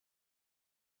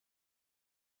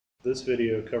This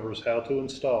video covers how to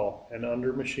install an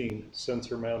under-machine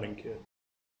sensor mounting kit.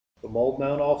 The mold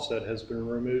mount offset has been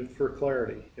removed for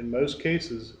clarity. In most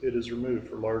cases, it is removed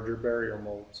for larger barrier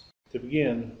molds. To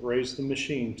begin, raise the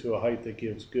machine to a height that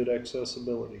gives good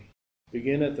accessibility.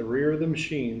 Begin at the rear of the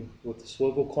machine with the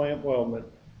swivel clamp weldment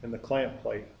and the clamp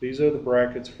plate. These are the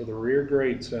brackets for the rear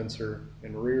grade sensor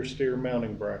and rear steer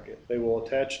mounting bracket. They will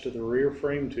attach to the rear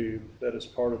frame tube that is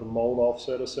part of the mold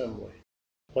offset assembly.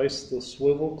 Place the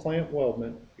swivel clamp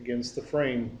weldment against the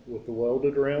frame with the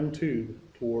welded round tube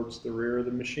towards the rear of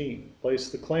the machine. Place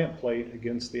the clamp plate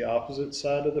against the opposite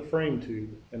side of the frame tube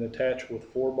and attach with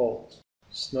 4 bolts.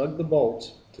 Snug the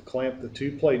bolts to clamp the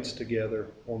 2 plates together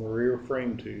on the rear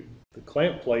frame tube. The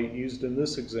clamp plate used in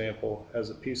this example has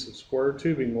a piece of square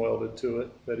tubing welded to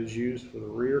it that is used for the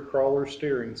rear crawler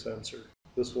steering sensor.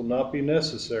 This will not be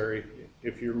necessary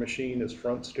if your machine is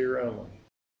front steer only.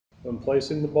 When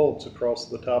placing the bolts across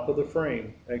the top of the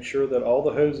frame, make sure that all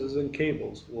the hoses and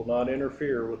cables will not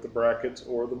interfere with the brackets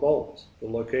or the bolts. The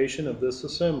location of this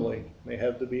assembly may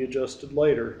have to be adjusted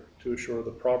later to assure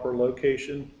the proper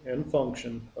location and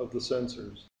function of the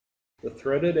sensors. The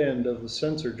threaded end of the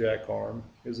sensor jack arm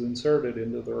is inserted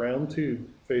into the round tube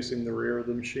facing the rear of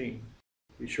the machine.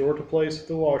 Be sure to place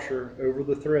the washer over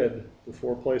the thread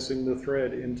before placing the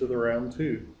thread into the round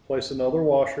tube. Place another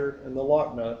washer and the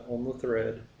lock nut on the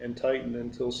thread and tighten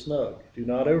until snug. Do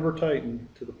not over tighten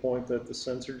to the point that the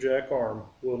sensor jack arm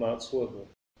will not swivel.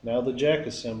 Now the jack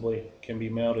assembly can be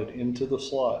mounted into the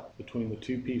slot between the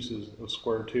 2 pieces of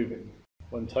square tubing.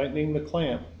 When tightening the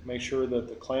clamp, make sure that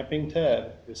the clamping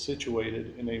tab is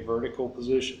situated in a vertical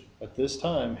position. At this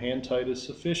time, hand tight is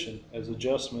sufficient as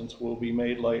adjustments will be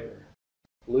made later.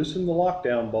 Loosen the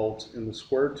lockdown bolts in the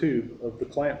square tube of the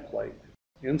clamp plate.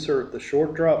 Insert the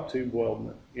short drop tube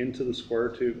weldment into the square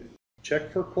tubing.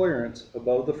 Check for clearance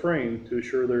above the frame to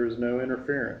assure there is no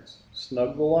interference.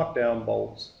 Snug the lockdown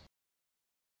bolts.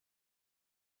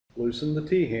 Loosen the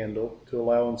T-handle to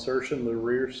allow insertion of the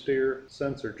rear steer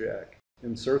sensor jack.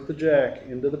 Insert the jack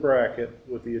into the bracket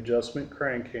with the adjustment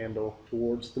crank handle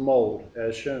towards the mold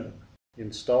as shown.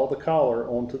 Install the collar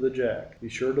onto the jack. Be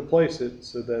sure to place it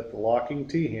so that the locking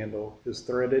T-handle is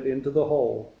threaded into the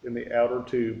hole in the outer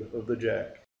tube of the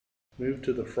jack. Move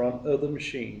to the front of the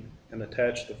machine and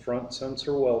attach the front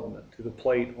sensor weldment to the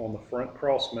plate on the front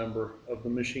cross member of the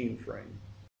machine frame.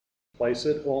 Place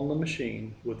it on the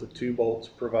machine with the 2 bolts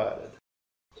provided.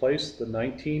 Place the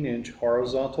 19-inch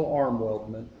horizontal arm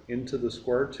weldment into the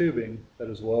square tubing that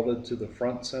is welded to the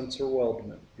front sensor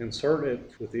weldment. Insert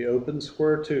it with the open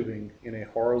square tubing in a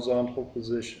horizontal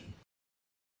position.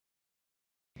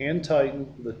 Hand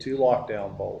tighten the 2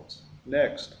 lockdown bolts.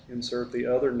 Next, insert the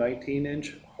other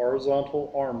 19-inch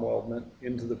horizontal arm weldment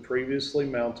into the previously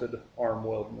mounted arm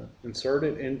weldment. Insert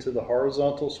it into the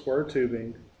horizontal square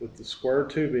tubing with the square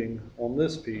tubing on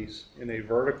this piece in a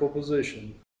vertical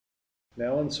position.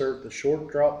 Now insert the short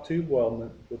drop tube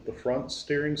weldment with the front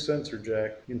steering sensor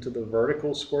jack into the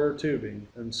vertical square tubing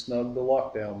and snug the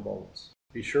lockdown bolts.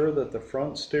 Be sure that the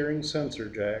front steering sensor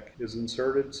jack is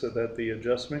inserted so that the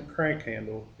adjustment crank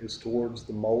handle is towards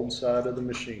the mold side of the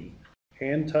machine.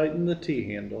 Hand tighten the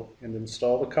T-handle and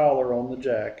install the collar on the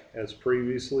jack as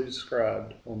previously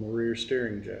described on the rear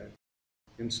steering jack.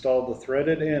 Install the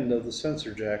threaded end of the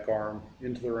sensor jack arm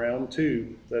into the round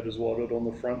tube that is welded on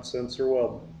the front sensor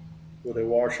weldment, with a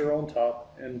washer on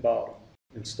top and bottom.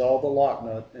 Install the lock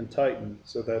nut and tighten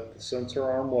so that the sensor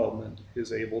arm weldment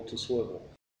is able to swivel.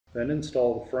 Then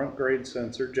install the front grade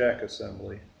sensor jack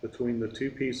assembly between the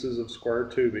 2 pieces of square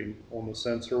tubing on the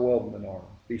sensor weldment arm.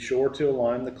 Be sure to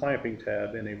align the clamping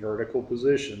tab in a vertical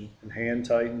position and hand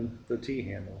tighten the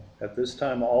T-handle. At this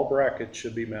time, all brackets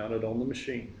should be mounted on the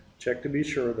machine. Check to be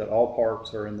sure that all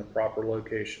parts are in the proper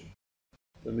location.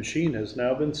 The machine has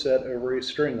now been set over a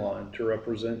string line to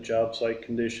represent job site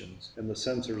conditions, and the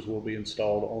sensors will be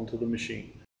installed onto the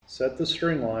machine. Set the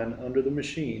string line under the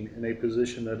machine in a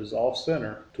position that is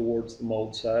off-center towards the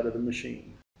mold side of the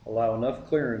machine. Allow enough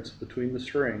clearance between the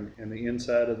string and the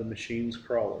inside of the machine's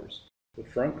crawlers. The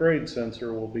front grade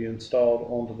sensor will be installed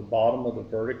onto the bottom of the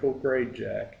vertical grade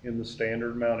jack in the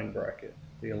standard mounting bracket.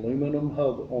 The aluminum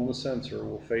hub on the sensor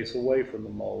will face away from the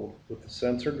mold with the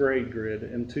sensor grade grid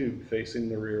and tube facing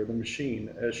the rear of the machine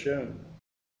as shown.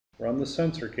 Run the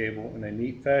sensor cable in a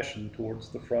neat fashion towards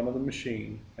the front of the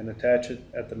machine and attach it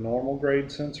at the normal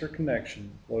grade sensor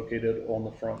connection located on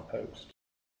the front post.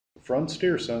 The front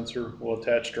steer sensor will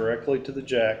attach directly to the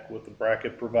jack with the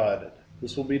bracket provided.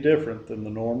 This will be different than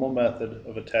the normal method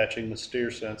of attaching the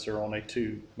steer sensor on a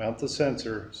tube. Mount the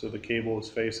sensor so the cable is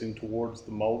facing towards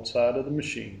the mold side of the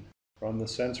machine. Run the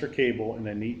sensor cable in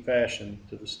a neat fashion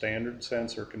to the standard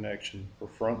sensor connection for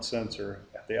front sensor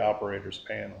at the operator's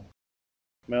panel.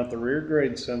 Mount the rear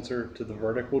grade sensor to the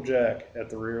vertical jack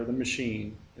at the rear of the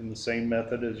machine in the same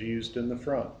method as used in the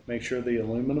front. Make sure the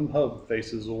aluminum hub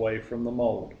faces away from the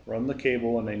mold. Run the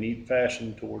cable in a neat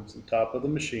fashion towards the top of the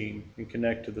machine and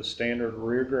connect to the standard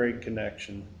rear grade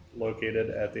connection located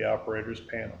at the operator's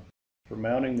panel. For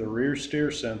mounting the rear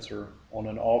steer sensor on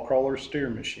an all-crawler steer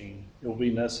machine, it will be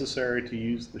necessary to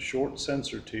use the short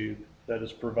sensor tube that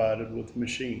is provided with the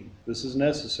machine. This is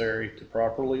necessary to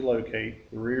properly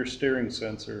locate the rear steering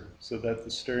sensor so that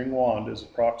the steering wand is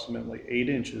approximately 8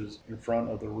 inches in front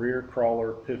of the rear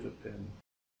crawler pivot pin.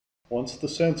 Once the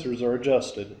sensors are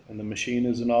adjusted and the machine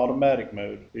is in automatic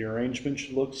mode, the arrangement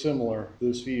should look similar to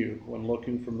this view when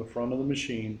looking from the front of the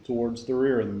machine towards the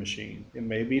rear of the machine. It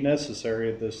may be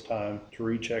necessary at this time to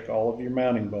recheck all of your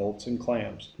mounting bolts and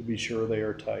clamps to be sure they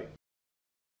are tight.